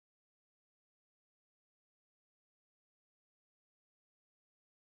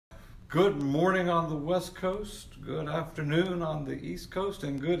Good morning on the West Coast, good afternoon on the East Coast,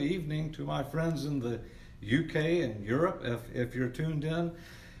 and good evening to my friends in the UK and Europe, if you're tuned in.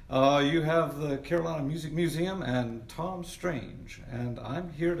 You have the Carolina Music Museum and Tom Strange, and I'm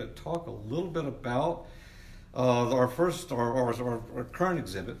here to talk a little bit about our current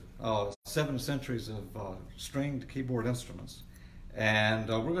exhibit, 7 Centuries of Stringed Keyboard Instruments. And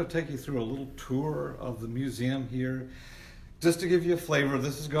we're going to take you through a little tour of the museum here. Just to give you a flavor,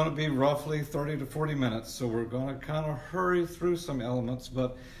 this is going to be roughly 30 to 40 minutes, so we're going to kind of hurry through some elements,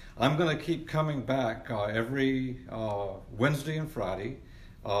 but I'm going to keep coming back every Wednesday and Friday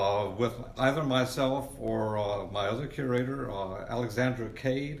with either myself or my other curator, Alexandra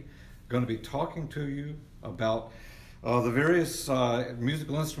Cade, going to be talking to you about the various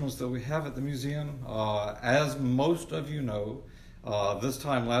musical instruments that we have at the museum. As most of you know, this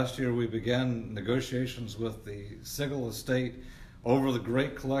time last year we began negotiations with the Sigel estate over the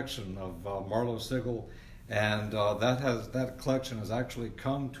great collection of Marlowe Sigel, and that collection has actually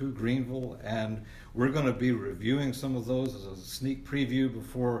come to Greenville, and we're going to be reviewing some of those as a sneak preview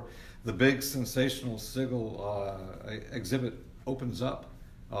before the big sensational Sigel exhibit opens up.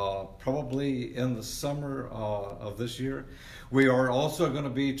 Probably in the summer of this year. We are also going to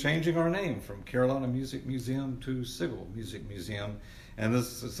be changing our name from Carolina Music Museum to Sigel Music Museum, and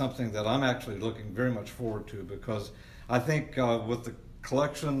this is something that I'm actually looking very much forward to, because I think with the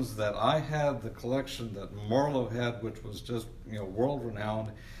collections that I had, the collection that Marlowe had, which was just world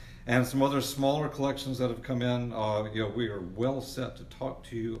renowned, and some other smaller collections that have come in, we are well set to talk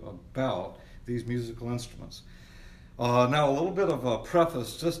to you about these musical instruments. Now, a little bit of a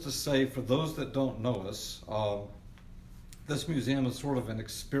preface just to say, for those that don't know us, this museum is sort of an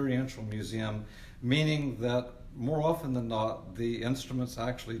experiential museum, meaning that more often than not, the instruments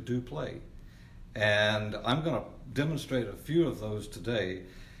actually do play. And I'm going to demonstrate a few of those today.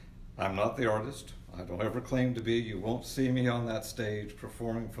 I'm not the artist. I don't ever claim to be. You won't see me on that stage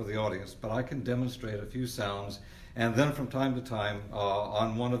performing for the audience, but I can demonstrate a few sounds. And then from time to time,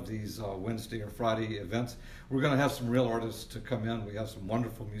 on one of these Wednesday or Friday events, we're going to have some real artists to come in. We have some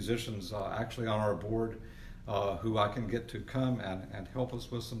wonderful musicians actually on our board who I can get to come and help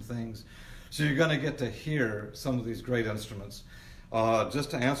us with some things. So you're going to get to hear some of these great instruments.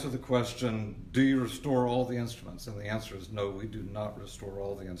 Just to answer the question, do you restore all the instruments? And the answer is no, we do not restore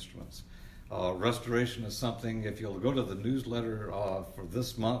all the instruments. Restoration is something, if you'll go to the newsletter for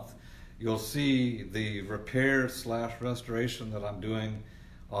this month, you'll see the repair/restoration that I'm doing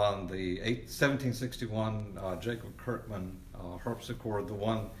on the 1761 Jacob Kirkman harpsichord, the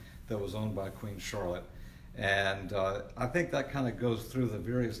one that was owned by Queen Charlotte. And I think that kind of goes through the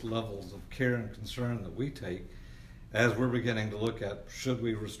various levels of care and concern that we take as we're beginning to look at, should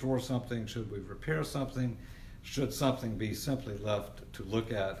we restore something, should we repair something, should something be simply left to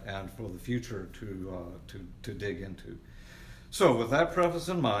look at and for the future to dig into. So with that preface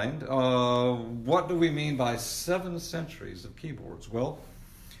in mind, what do we mean by 7 centuries of keyboards? Well,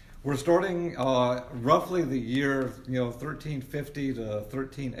 we're starting roughly the year 1350 to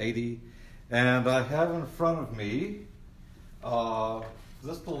 1380, and I have in front of me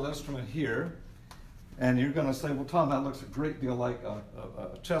this little instrument here, and you're going to say, well, Tom, that looks a great deal like a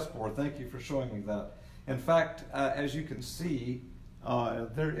chessboard. Thank you for showing me that. In fact, as you can see,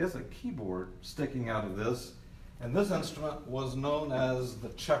 there is a keyboard sticking out of this. And this instrument was known as the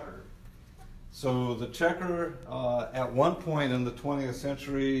checker. So the checker, at one point in the 20th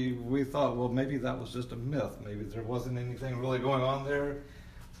century, we thought, well, maybe that was just a myth. Maybe there wasn't anything really going on there.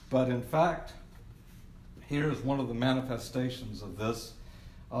 But in fact, here's one of the manifestations of this.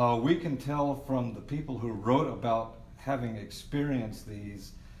 We can tell from the people who wrote about having experienced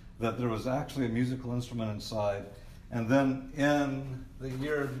these that there was actually a musical instrument inside. And then in the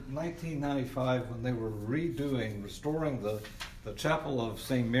year 1995, when they were restoring the Chapel of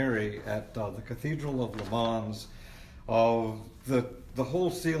St. Mary at the Cathedral of Le Mans, the whole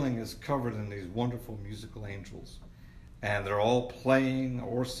ceiling is covered in these wonderful musical angels. And they're all playing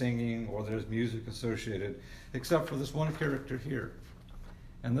or singing, or there's music associated, except for this one character here.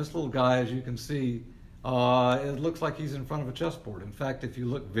 And this little guy, as you can see, it looks like he's in front of a chessboard. In fact, if you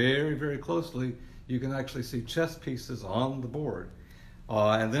look very, very closely, you can actually see chess pieces on the board.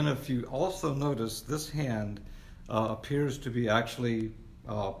 And then if you also notice, this hand appears to be actually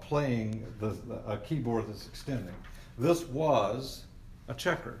playing a keyboard that's extending. This was a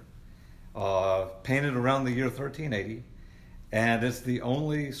checker, painted around the year 1380, and it's the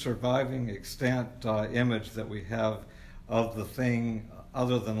only surviving extant image that we have of the thing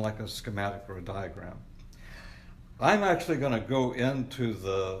other than like a schematic or a diagram. I'm actually going to go into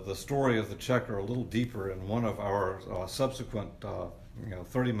the story of the checker a little deeper in one of our subsequent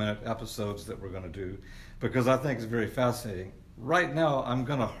 30-minute episodes that we're going to do, because I think it's very fascinating. Right now, I'm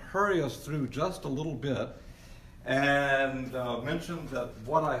going to hurry us through just a little bit and mention that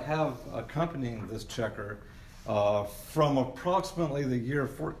what I have accompanying this checker from approximately the year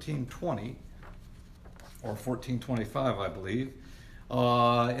 1420 or 1425, I believe,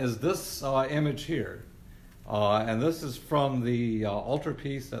 is this image here. And this is from the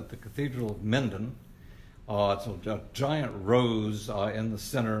altarpiece at the Cathedral of Minden. It's a giant rose in the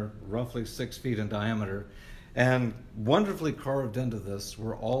center, roughly 6 feet in diameter. And wonderfully carved into this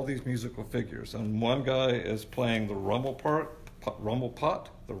were all these musical figures. And one guy is playing the rumble pot,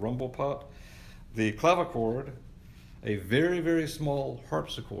 the clavichord, a very, very small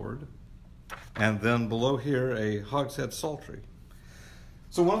harpsichord, and then below here a hogshead psaltery.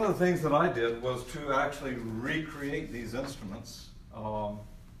 So one of the things that I did was to actually recreate these instruments.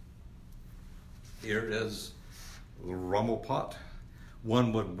 Here is the rumble pot.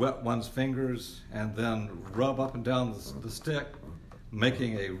 One would wet one's fingers and then rub up and down the stick,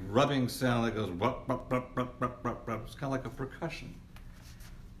 making a rubbing sound that goes rup, rup, rup, rup, rup, rup, rup. It's kind of like a percussion.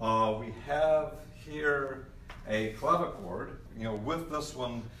 We have here a clavichord. With this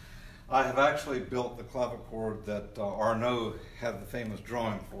one, I have actually built the clavichord that Arnaud had the famous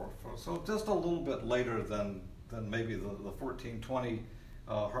drawing for. So just a little bit later than maybe the 1420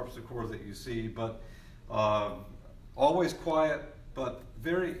 harpsichord that you see, but always quiet, but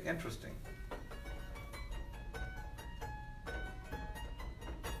very interesting.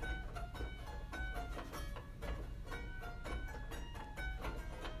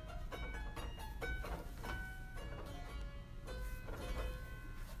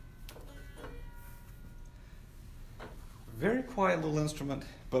 Very quiet little instrument,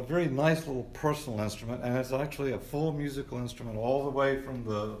 but very nice little personal instrument, and it's actually a full musical instrument all the way from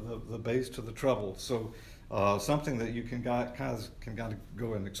the bass to the treble. So something that you can kind of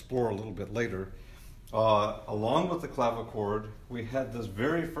go and explore a little bit later. Along with the clavichord, we had this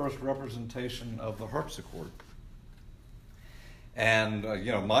very first representation of the harpsichord. And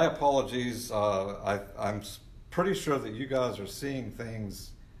my apologies. I'm pretty sure that you guys are seeing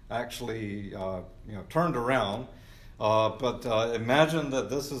things actually turned around. But imagine that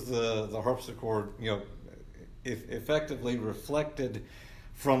this is the harpsichord, effectively reflected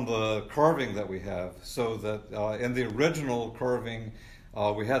from the carving that we have. So that in the original carving,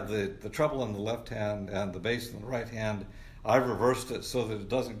 we had the treble in the left hand and the bass in the right hand. I've reversed it so that it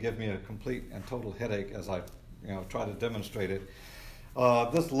doesn't give me a complete and total headache as I try to demonstrate it.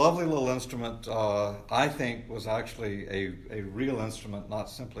 This lovely little instrument, I think, was actually a real instrument,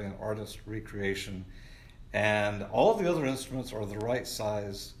 not simply an artist's recreation. And all the other instruments are the right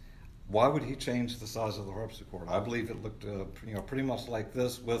size. Why would he change the size of the harpsichord? I believe it looked pretty much like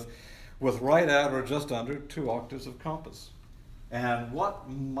this with right at or just under 2 octaves of compass. And what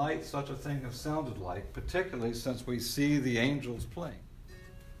might such a thing have sounded like, particularly since we see the angels playing?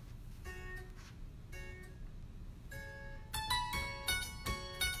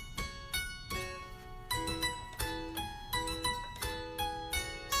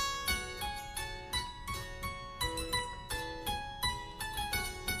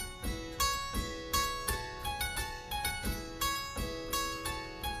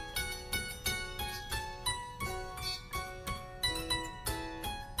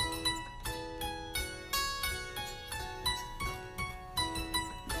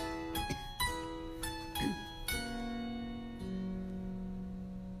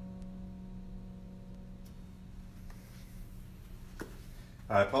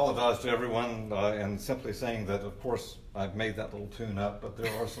 I apologize to everyone in simply saying that, of course, I've made that little tune up, but there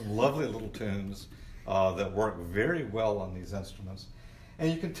are some lovely little tunes that work very well on these instruments.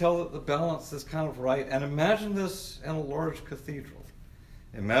 And you can tell that the balance is kind of right. And imagine this in a large cathedral.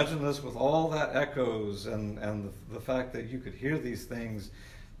 Imagine this with all that echoes and the fact that you could hear these things,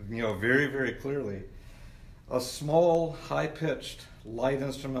 very, very clearly. A small, high-pitched, light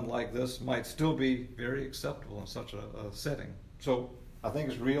instrument like this might still be very acceptable in such a setting. So I think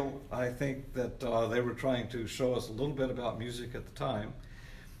it's real. I think that they were trying to show us a little bit about music at the time.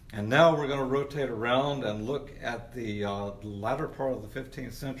 And now we're going to rotate around and look at the latter part of the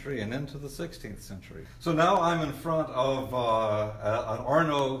 15th century and into the 16th century. So now I'm in front of an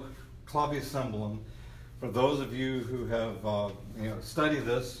Arnaud clavicemblem. For those of you who have studied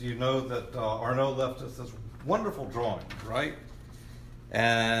this, you know that Arnaud left us this wonderful drawing, right?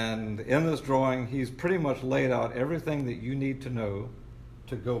 And in this drawing, he's pretty much laid out everything that you need to know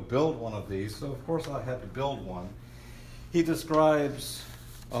to go build one of these. So of course I had to build one. He describes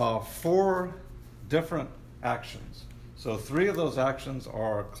 4 different actions. So 3 of those actions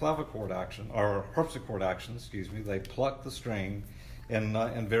are clavichord action, or harpsichord actions, excuse me. They pluck the string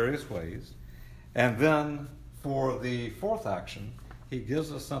in various ways. And then for the fourth action, he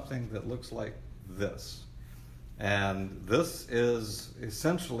gives us something that looks like this. And this is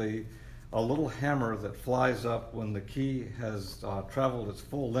essentially a little hammer that flies up when the key has traveled its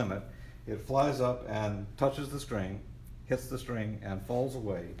full limit. It flies up and touches the string, hits the string, and falls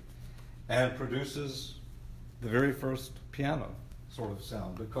away, and produces the very first piano sort of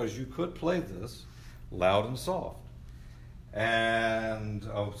sound, because you could play this loud and soft. And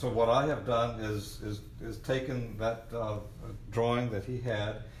so what I have done is taken that drawing that he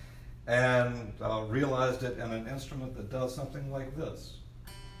had and realized it in an instrument that does something like this.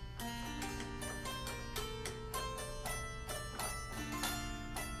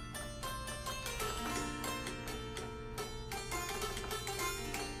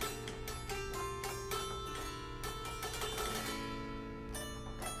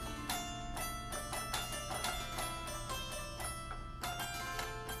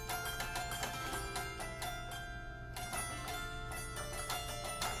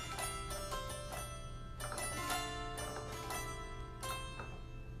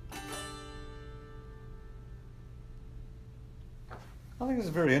 I think it's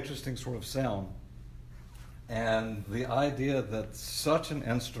a very interesting sort of sound. And the idea that such an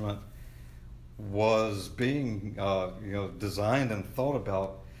instrument was being designed and thought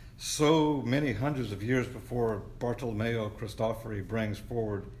about so many hundreds of years before Bartolomeo Cristofori brings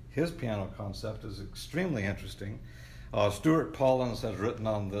forward his piano concept is extremely interesting. Stuart Pollins has written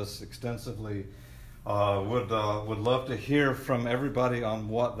on this extensively. Would love to hear from everybody on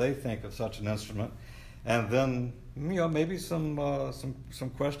what they think of such an instrument, and then maybe some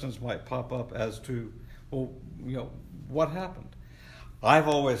questions might pop up as to, well, what happened. I've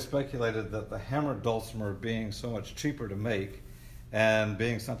always speculated that the hammered dulcimer, being so much cheaper to make and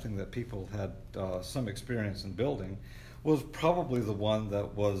being something that people had some experience in building, was probably the one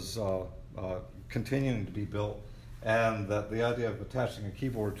that was continuing to be built, and that the idea of attaching a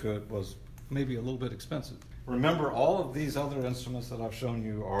keyboard to it was maybe a little bit expensive. Remember, all of these other instruments that I've shown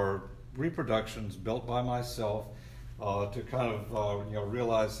you are reproductions built by myself to kind of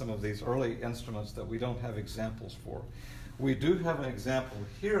realize some of these early instruments that we don't have examples for. We do have an example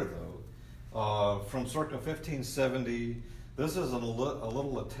here, though, from circa 1570. This is a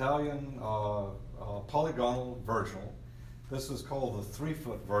little Italian polygonal virginal. This is called the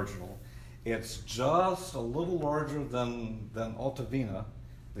 3-foot virginal. It's just a little larger than Altavina,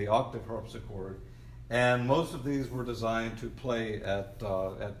 the octave harpsichord, and most of these were designed to play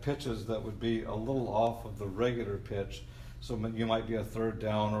at pitches that would be a little off of the regular pitch, so you might be a third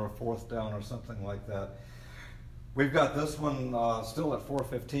down or a fourth down or something like that. We've got this one still at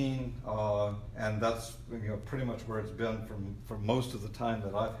 415, and that's pretty much where it's been for most of the time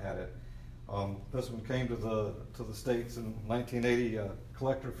that I've had it. This one came to the States in 1980. A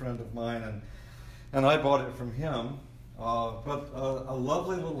collector friend of mine, and I bought it from him. But a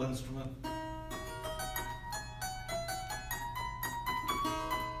lovely little instrument.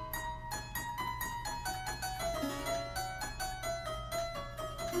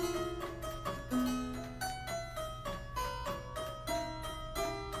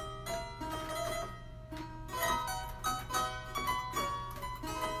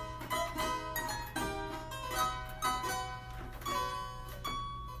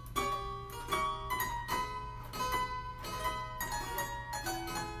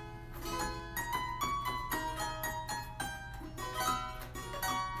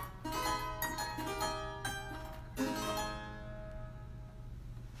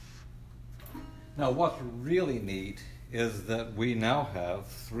 Now, what's really neat is that we now have,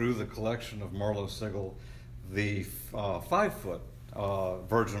 through the collection of Marlowe Sigel, the 5-foot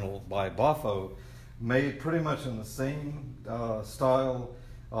virginal by Boffo, made pretty much in the same style,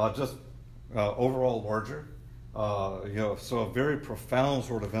 just overall larger. So a very profound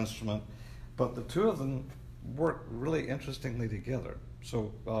sort of instrument, but the two of them work really interestingly together.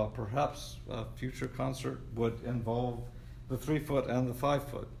 So perhaps a future concert would involve the 3-foot and the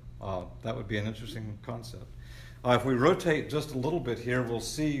 5-foot. That would be an interesting concept. If we rotate just a little bit here, we'll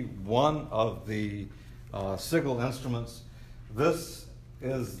see one of the Sigel instruments. This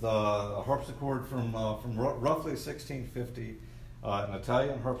is the harpsichord from roughly 1650, an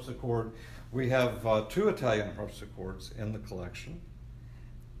Italian harpsichord. We have 2 Italian harpsichords in the collection,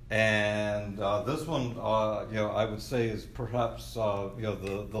 and this one, I would say, is perhaps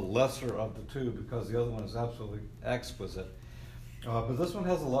the lesser of the two, because the other one is absolutely exquisite. But this one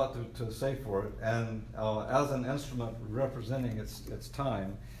has a lot to say for it, and as an instrument representing its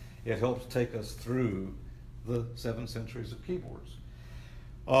time, it helps take us through the 7 centuries of keyboards.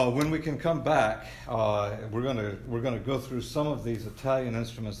 When we can come back, we're going to go through some of these Italian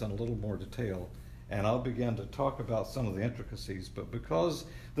instruments in a little more detail, and I'll begin to talk about some of the intricacies. But because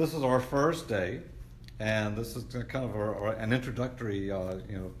this is our first day, and this is kind of an introductory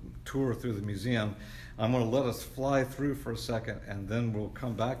tour through the museum, I'm going to let us fly through for a second, and then we'll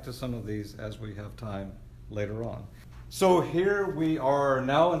come back to some of these as we have time later on. So here we are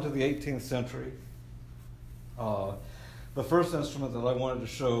now into the 18th century. The first instrument that I wanted to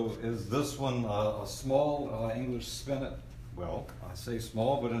show is this one, a small English spinet. Well, I say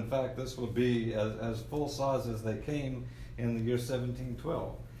small, but in fact this would be as full size as they came in the year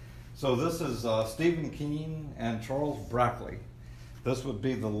 1712. So this is Stephen Keane and Charles Brackley. This would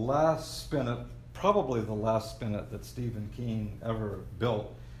be the last spinet, probably the last spinet that Stephen Keane ever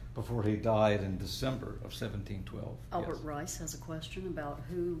built before he died in December of 1712. Albert Yes. Rice has a question about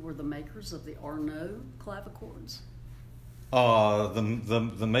who were the makers of the Arnaud clavichords.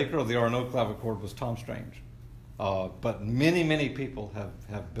 The maker of the Arnaud clavichord was Tom Strange, but many people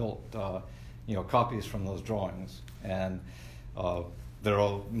have built copies from those drawings, and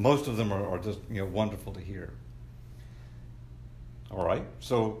most of them are just wonderful to hear. All right,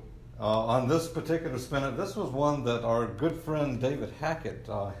 so on this particular spinet, this was one that our good friend David Hackett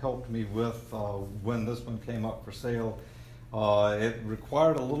helped me with when this one came up for sale. It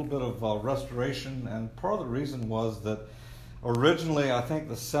required a little bit of restoration, and part of the reason was that originally, I think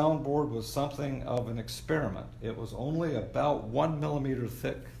the soundboard was something of an experiment. It was only about 1 millimeter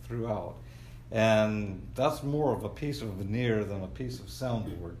thick throughout, and that's more of a piece of veneer than a piece of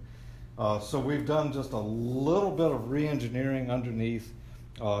soundboard. So we've done just a little bit of re-engineering underneath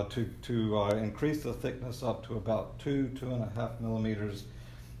to increase the thickness up to about 2.5 millimeters.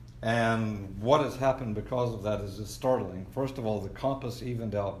 And what has happened because of that is just startling. First of all, the compass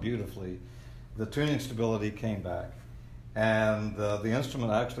evened out beautifully. The tuning stability came back. And the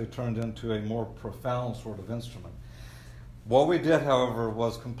instrument actually turned into a more profound sort of instrument. What we did, however,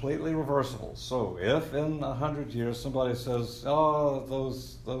 was completely reversible. So if in 100 years somebody says, oh,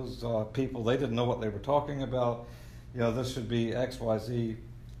 those people, they didn't know what they were talking about, this should be X, Y, Z,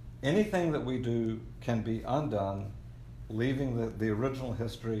 anything that we do can be undone, leaving the original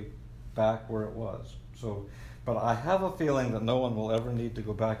history back where it was. So, but I have a feeling that no one will ever need to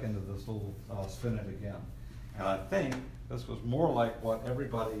go back into this little spinet again. And I think this was more like what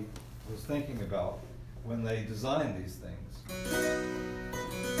everybody was thinking about when they designed these things.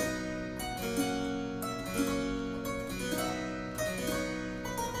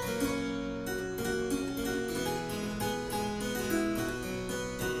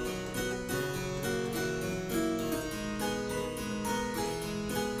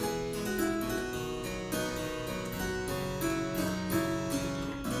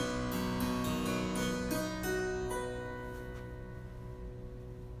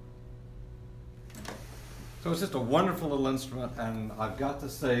 So it's just a wonderful little instrument, and I've got to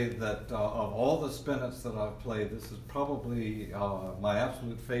say that of all the spinets that I've played, this is probably my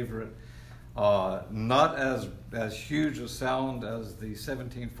absolute favorite. Not as huge a sound as the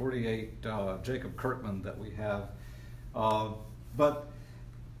 1748 Jacob Kirkman that we have, but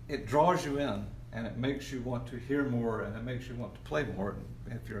it draws you in, and it makes you want to hear more, and it makes you want to play more.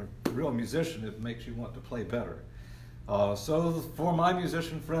 And if you're a real musician, it makes you want to play better. So for my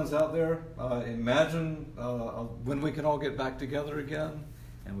musician friends out there, imagine when we can all get back together again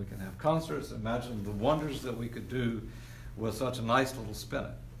and we can have concerts, imagine the wonders that we could do with such a nice little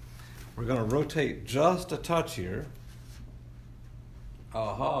spinet. We're going to rotate just a touch here.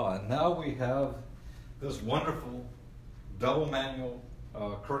 And now we have this wonderful double manual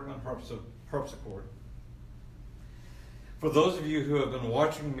Kirkman harpsichord. For those of you who have been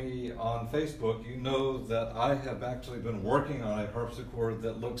watching me on Facebook, you know that I have actually been working on a harpsichord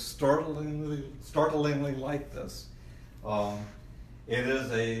that looks startlingly like this. It is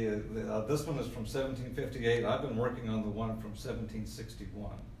this one is from 1758. I've been working on the one from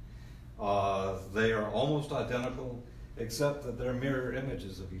 1761. They are almost identical, except that they're mirror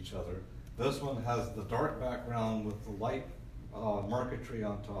images of each other. This one has the dark background with the light marquetry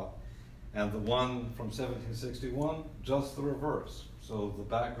on top, and the one from 1761, just the reverse. So the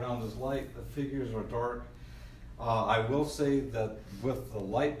background is light, the figures are dark. I will say that with the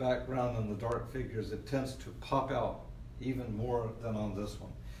light background and the dark figures, it tends to pop out even more than on this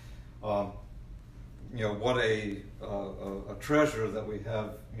one. What a treasure that we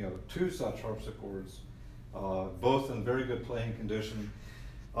have, two such harpsichords, both in very good playing condition.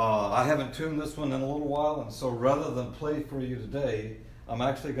 I haven't tuned this one in a little while, and so rather than play for you today, I'm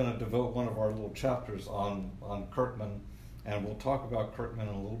actually going to devote one of our little chapters on Kirkman, and we'll talk about Kirkman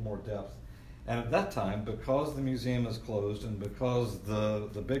in a little more depth. And at that time, because the museum is closed and because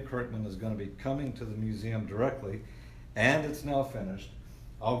the big Kirkman is going to be coming to the museum directly, and it's now finished,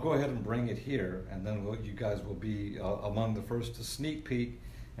 I'll go ahead and bring it here, and then you guys will be among the first to sneak peek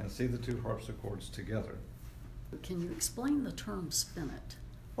and see the two harpsichords together. Can you explain the term spinet?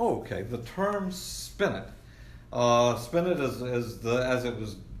 Oh, okay. The term spinet. Spinet is as it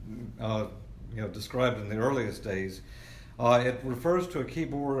was described in the earliest days. It refers to a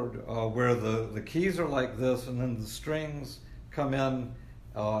keyboard where the keys are like this, and then the strings come in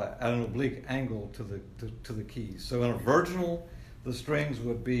at an oblique angle to the keys. So in a virginal, the strings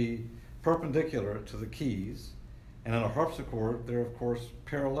would be perpendicular to the keys, and in a harpsichord, they're of course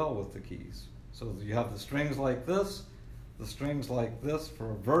parallel with the keys. So you have the strings like this, the strings like this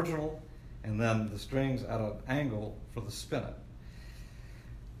for a virginal, and then the strings at an angle for the spinet.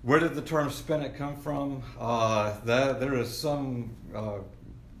 Where did the term spinet come from? There is some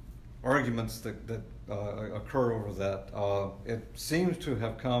arguments that occur over that. It seems to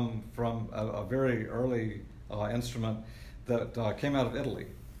have come from a very early instrument that came out of Italy.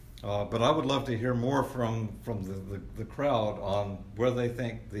 But I would love to hear more from the crowd on where they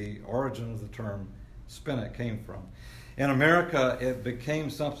think the origin of the term spinet came from. In America, it became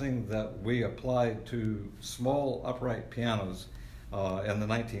something that we applied to small upright pianos in the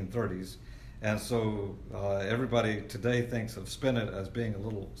 1930s. And so everybody today thinks of spinet as being a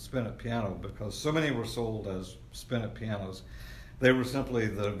little spinet piano because so many were sold as spinet pianos. They were simply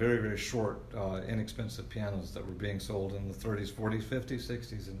the very, very short, inexpensive pianos that were being sold in the 30s, 40s, 50s,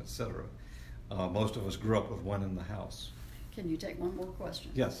 60s, and etc. Most of us grew up with one in the house. Can you take one more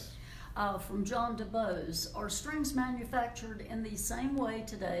question? Yes. From John DeBose, are strings manufactured in the same way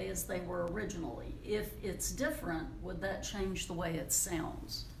today as they were originally? If it's different, would that change the way it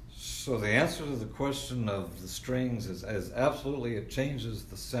sounds? So the answer to the question of the strings is absolutely. It changes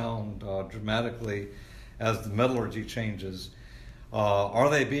the sound dramatically as the metallurgy changes. Are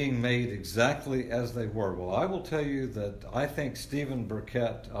they being made exactly as they were? Well, I will tell you that I think Stephen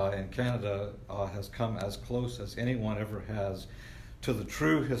Burkett in Canada has come as close as anyone ever has to the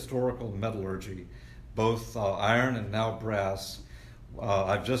true historical metallurgy, both iron and now brass.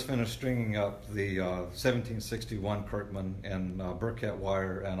 I've just finished stringing up the 1761 Kirkman in Burkett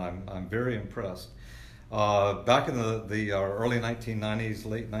wire, and I'm very impressed. Back in the early 1990s,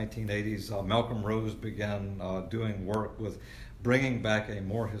 late 1980s, Malcolm Rose began doing work with bringing back a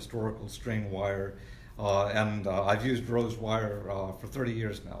more historical string wire, and I've used Rose wire for 30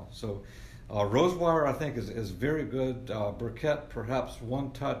 years now. So Rose wire, I think, is very good. Burkett, perhaps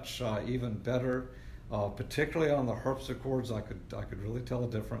one touch even better, particularly on the harpsichords. I could really tell a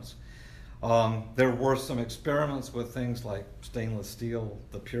difference. There were some experiments with things like stainless steel,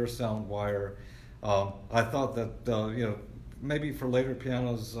 the pure sound wire. I thought that maybe for later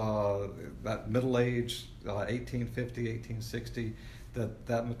pianos, that middle age, 1850, 1860,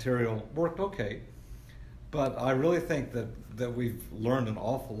 that material worked okay. But I really think that we've learned an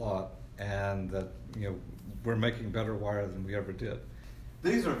awful lot, and that we're making better wire than we ever did.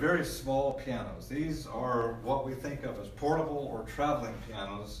 These are very small pianos. These are what we think of as portable or traveling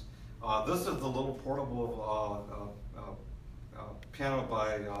pianos. This is the little portable piano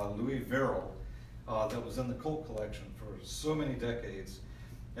by Louis Verrill that was in the Colt collection for so many decades.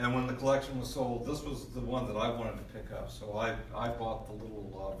 And when the collection was sold, this was the one that I wanted to pick up. So I bought the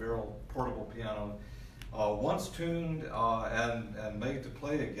little Verrill portable piano. Once tuned and made to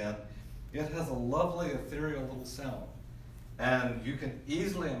play again, it has a lovely ethereal little sound. And you can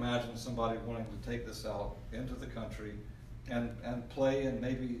easily imagine somebody wanting to take this out into the country and play, and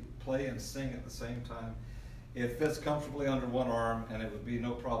maybe play and sing at the same time. It fits comfortably under one arm, and it would be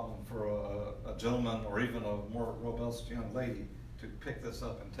no problem for a gentleman or even a more robust young lady to pick this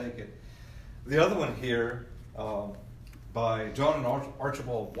up and take it. The other one here, by John and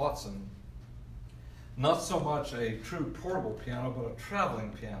Archibald Watson, not so much a true portable piano, but a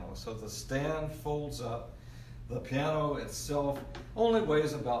traveling piano. So the stand folds up. The piano itself only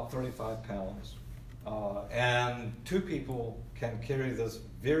weighs about 35 pounds. And two people can carry this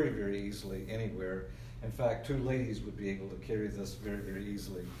very, very easily anywhere. In fact, two ladies would be able to carry this very, very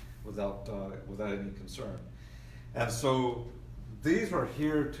easily without any concern. And so these are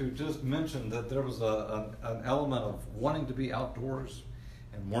here to just mention that there was an element of wanting to be outdoors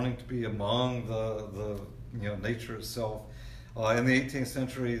and wanting to be among the nature itself in the 18th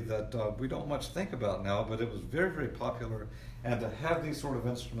century that we don't much think about now, but it was very, very popular. And to have these sort of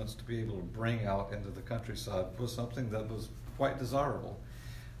instruments to be able to bring out into the countryside was something that was quite desirable.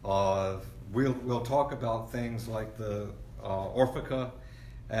 We'll talk about things like the Orphica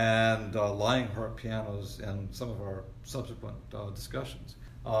and lying harp pianos in some of our subsequent discussions.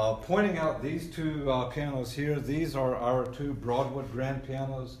 Pointing out these two pianos here, these are our two Broadwood grand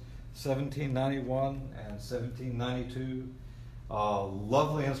pianos, 1791 and 1792.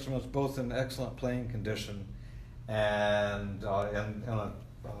 Lovely instruments, both in excellent playing condition. And in a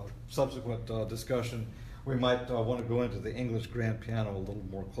subsequent discussion, we might want to go into the English grand piano a little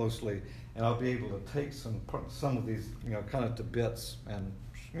more closely, and I'll be able to take some of these, kind of to bits, and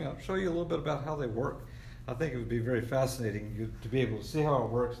show you a little bit about how they work. I think it would be very fascinating to be able to see how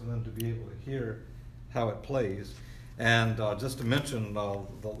it works, and then to be able to hear how it plays. And just to mention,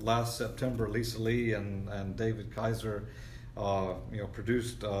 the last September, Lisa Lee and David Kaiser,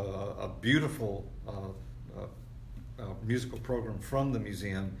 produced a beautiful musical program from the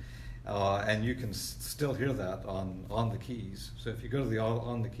museum, and you can still hear that on the Keys. So if you go to the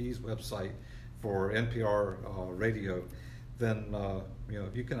On the Keys website for NPR radio, then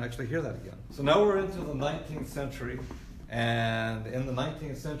you can actually hear that again. So now we're into the 19th century, and in the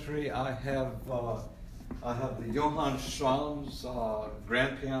 19th century, I have the Johann Schramm's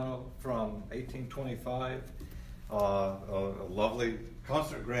grand piano from 1825, a lovely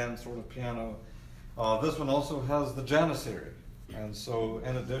concert grand sort of piano. This one also has the Janissary, and so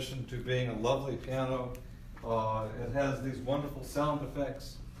in addition to being a lovely piano, it has these wonderful sound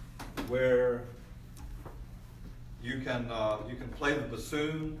effects where you can play the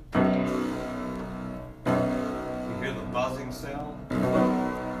bassoon. You hear the buzzing sound.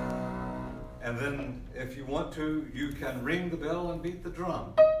 And then, if you want to, you can ring the bell and beat the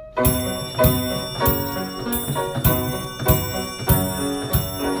drum.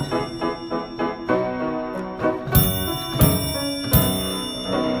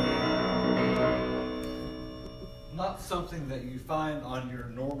 Not something that you find on your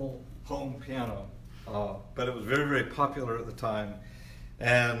normal home piano, but it was very, very popular at the time.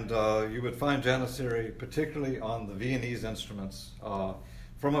 And you would find Janissary particularly on the Viennese instruments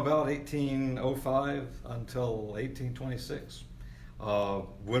from about 1805 until 1826,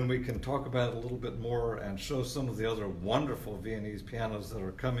 when we can talk about it a little bit more and show some of the other wonderful Viennese pianos that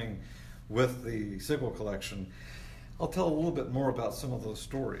are coming with the Sigel collection. I'll tell a little bit more about some of those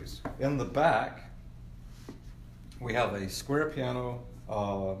stories. In the back, we have a square piano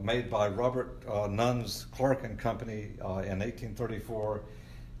made by Robert Nunn's Clark and Company in 1834.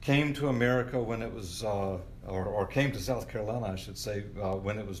 Came to America when it was, or came to South Carolina, I should say,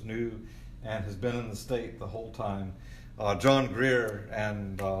 when it was new, and has been in the state the whole time. John Greer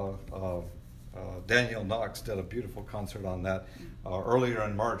and Danielle Knox did a beautiful concert on that earlier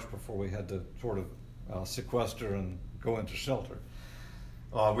in March, before we had to sort of sequester and go into shelter.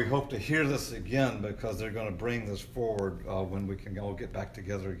 We hope to hear this again, because they're going to bring this forward when we can all get back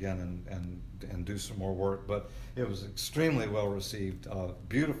together again and do some more work. But it was extremely well received.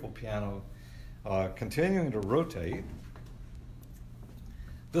 Beautiful piano, continuing to rotate.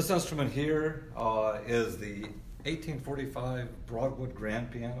 This instrument here is the 1845 Broadwood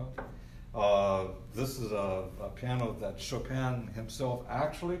grand piano. This is a piano that Chopin himself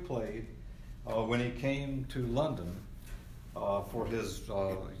actually played when he came to London for his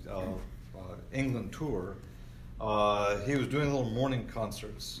England tour. He was doing little morning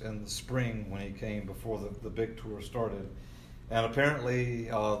concerts in the spring when he came, before the big tour started. And apparently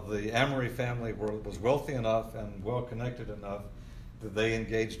the Amory family was wealthy enough and well connected enough that they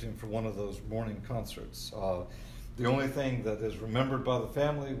engaged him for one of those morning concerts. The only thing that is remembered by the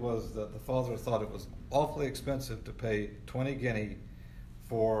family was that the father thought it was awfully expensive to pay 20 guinea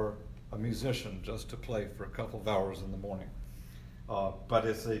for a musician just to play for a couple of hours in the morning. But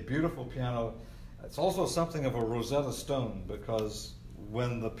it's a beautiful piano. It's also something of a Rosetta Stone, because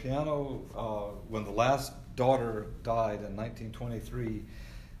when the last daughter died in 1923,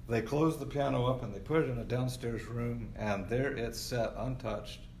 they closed the piano up and they put it in a downstairs room, and there it sat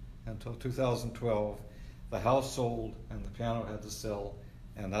untouched until 2012. The house sold and the piano had to sell,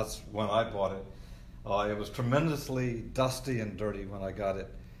 and that's when I bought it. It was tremendously dusty and dirty when I got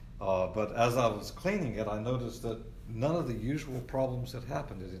it, but as I was cleaning it, I noticed that none of the usual problems had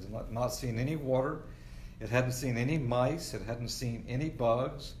happened. It had not seen any water, it hadn't seen any mice, it hadn't seen any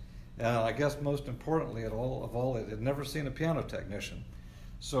bugs, and I guess most importantly it had never seen a piano technician.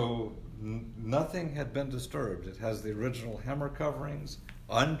 So nothing had been disturbed. It has the original hammer coverings,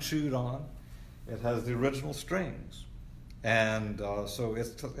 unchewed on. It has the original strings. And so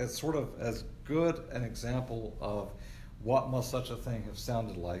it's sort of as good an example of what must such a thing have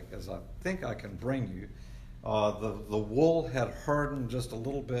sounded like as I think I can bring you. The wool had hardened just a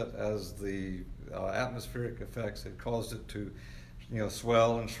little bit as the atmospheric effects had caused it to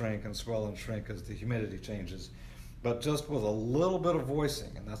swell and shrink and swell and shrink as the humidity changes. But just with a little bit of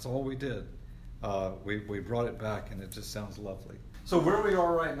voicing, and that's all we did, we brought it back, and it just sounds lovely. So where we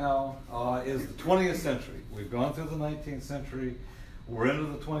are right now is the 20th century. We've gone through the 19th century. We're into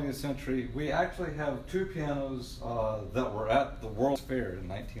the 20th century. We actually have two pianos that were at the World's Fair in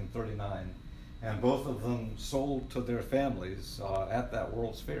 1939, and both of them sold to their families at that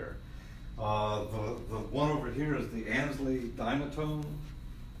World's Fair. The one over here is the Ansley Dymatone,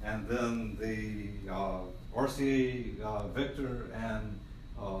 and then the RCA Victor and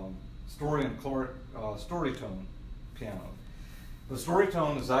Story and Clark Storytone piano. The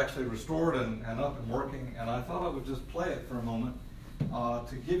Storytone is actually restored and up and working, and I thought I would just play it for a moment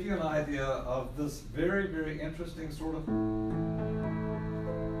to give you an idea of this very, very interesting sort of.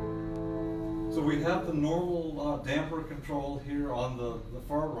 So we have the normal damper control here on the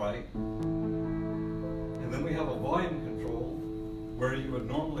far right, and then we have a volume control where you would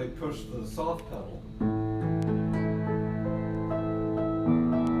normally push the soft pedal.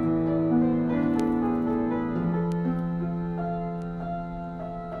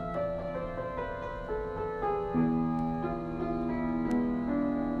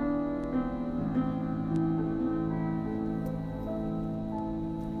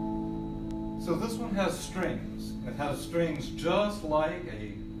 So this one has strings. It has strings just like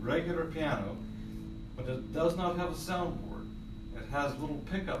a regular piano, but it does not have a soundboard. It has little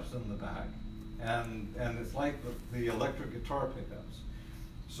pickups in the back, and it's like the electric guitar pickups.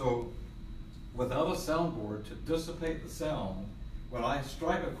 So without a soundboard to dissipate the sound, when I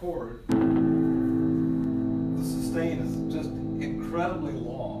strike a chord, the sustain is just incredibly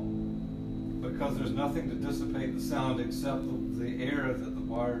long because there's nothing to dissipate the sound except the air that the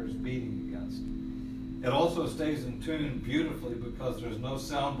wire is beating against. It also stays in tune beautifully because there's no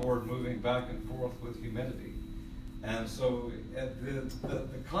soundboard moving back and forth with humidity. And so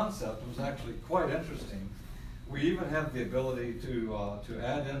the concept was actually quite interesting. We even have the ability to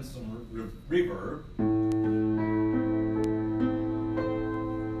add in some reverb.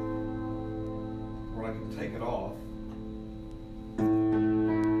 Or I can take it off.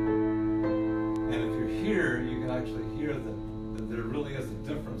 And if you're here, you can actually hear that there really is a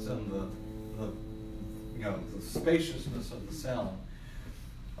difference in the spaciousness of the sound.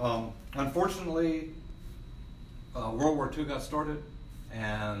 Unfortunately, World War II got started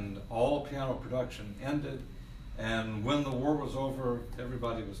and all piano production ended, and when the war was over,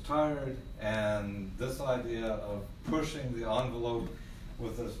 everybody was tired, and this idea of pushing the envelope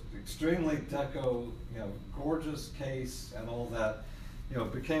with this extremely deco, gorgeous case and all that,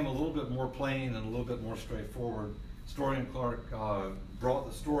 became a little bit more plain and a little bit more straightforward. Story and Clark brought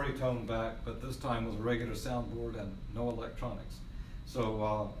the Storytone back, but this time with a regular soundboard and no electronics.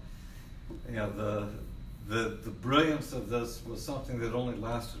 So, the brilliance of this was something that only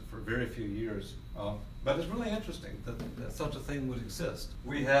lasted for very few years. But it's really interesting that such a thing would exist.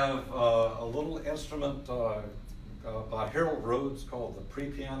 We have a little instrument by Harold Rhodes called the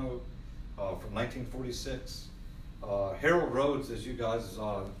Pre-Piano from 1946. Harold Rhodes, as you guys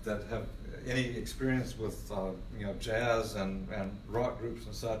that have any experience with jazz and rock groups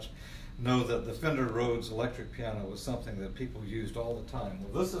and such, know that the Fender Rhodes electric piano was something that people used all the time.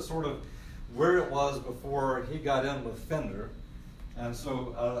 Well, this is sort of where it was before he got in with Fender, and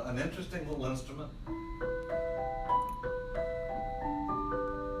so an interesting little instrument.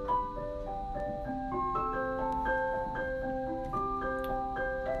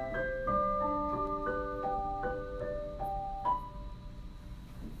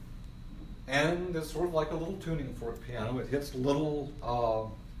 And it's sort of like a little tuning fork piano. It hits little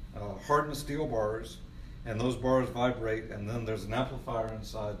hardened steel bars, and those bars vibrate, and then there's an amplifier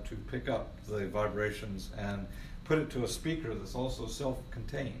inside to pick up the vibrations and put it to a speaker that's also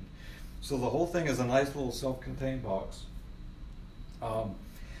self-contained. So the whole thing is a nice little self-contained box.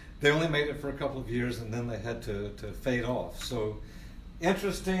 They only made it for a couple of years, and then they had to fade off. So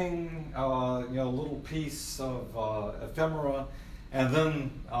interesting, little piece of ephemera. And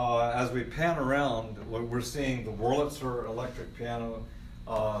then as we pan around, we're seeing the Wurlitzer electric piano.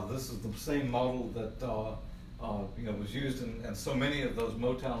 This is the same model that was used in so many of those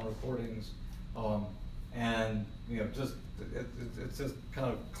Motown recordings, and it's just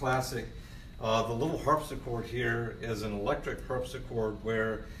kind of classic. The little harpsichord here is an electric harpsichord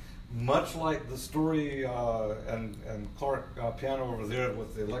where, much like the Story and Clark piano over there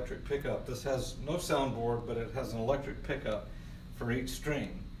with the electric pickup, this has no soundboard, but it has an electric pickup for each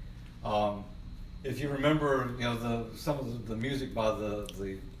string. If you remember, some of the music by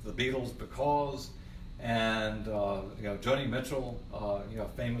the Beatles, Because, and Joni Mitchell,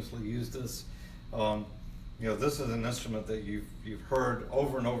 famously used this. This is an instrument that you've heard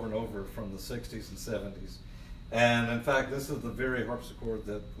over and over and over from the 60s and 70s. And in fact, this is the very harpsichord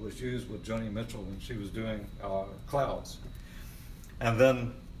that was used with Joni Mitchell when she was doing Clouds. And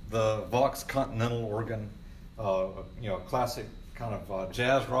then the Vox Continental organ, classic kind of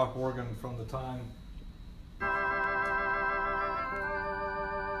jazz rock organ from the time.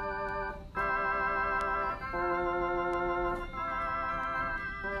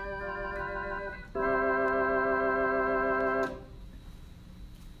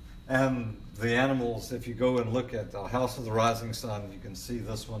 And the animals, if you go and look at House of the Rising Sun, you can see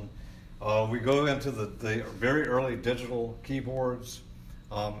this one. We go into the very early digital keyboards.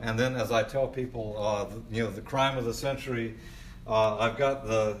 And then, as I tell people, the crime of the century, I've got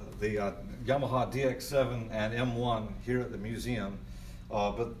the Yamaha DX7 and M1 here at the museum,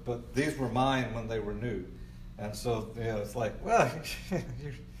 but these were mine when they were new, and so it's like, well,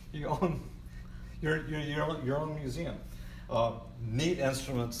 you own your own museum. Neat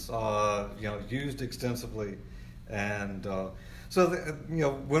instruments, used extensively, and so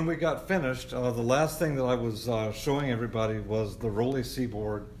when we got finished, the last thing that I was showing everybody was the Rolly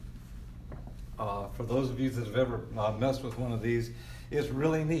Seaboard. For those of you that have ever messed with one of these, it's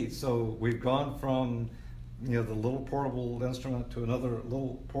really neat. So we've gone from the little portable instrument to another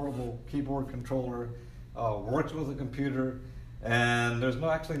little portable keyboard controller, works with a computer, and there's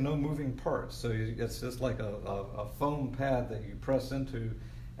actually no moving parts. So it's just like a foam pad that you press into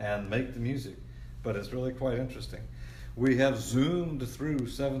and make the music. But it's really quite interesting. We have zoomed through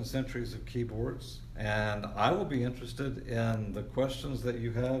 7 centuries of keyboards, and I will be interested in the questions that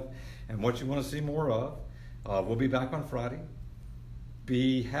you have and what you want to see more of. We'll be back on Friday.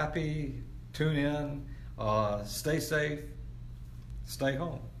 Be happy, tune in, stay safe, stay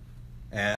home. And